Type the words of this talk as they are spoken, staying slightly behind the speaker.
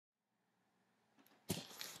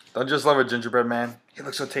Don't just love a gingerbread man. He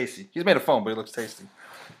looks so tasty. He's made of foam, but he looks tasty.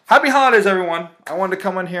 Happy holidays, everyone. I wanted to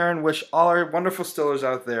come on here and wish all our wonderful Stillers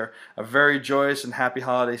out there a very joyous and happy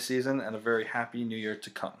holiday season and a very happy new year to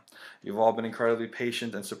come. You've all been incredibly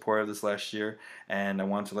patient and supportive this last year, and I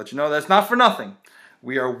want to let you know that it's not for nothing.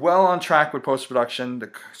 We are well on track with post-production.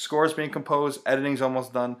 The score is being composed, editing's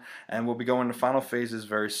almost done, and we'll be going to final phases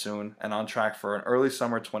very soon and on track for an early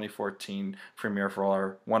summer 2014 premiere for all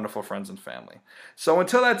our wonderful friends and family. So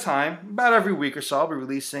until that time, about every week or so, I'll be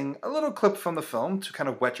releasing a little clip from the film to kind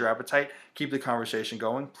of whet your appetite, keep the conversation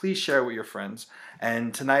going. Please share it with your friends.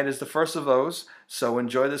 And tonight is the first of those, so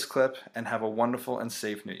enjoy this clip and have a wonderful and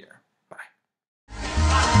safe New Year. Bye.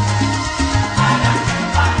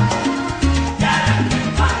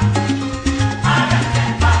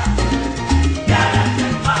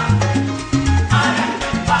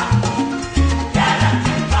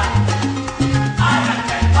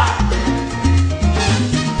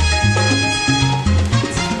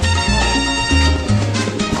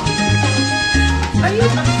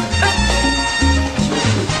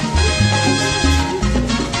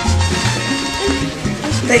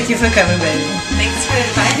 Thank you for coming, baby. Thanks for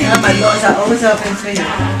inviting me. My doors are always open for you.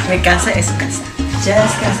 Mi casa es su casa.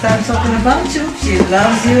 Jessica started talking about you. She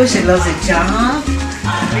loves you. She loves your job.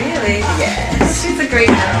 Really? Yes. She's a great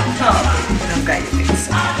girl. Oh, I'm glad you think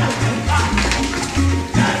so.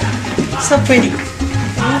 So pretty.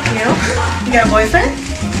 Thank you. You got a boyfriend?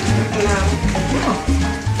 No. No.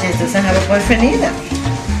 Jess doesn't have a boyfriend either.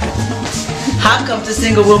 How come the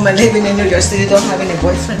single woman living in New York City don't have any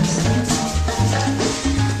boyfriends?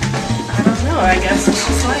 I guess it's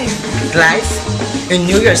just life. Life in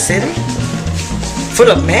New York City?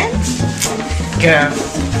 Full of men? Girl.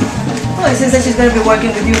 Oh, it says that she's going to be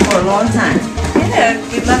working with you for a long time. Yeah,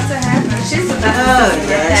 we'd love to have her. She's the best. Oh,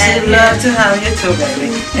 yeah, she'd love to have you too,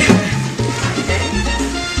 baby.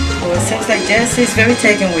 Well, it seems like Jesse's very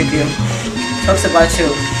taken with you. Talks about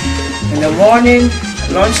you in the morning,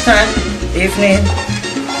 lunchtime, evening.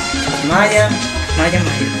 Maya.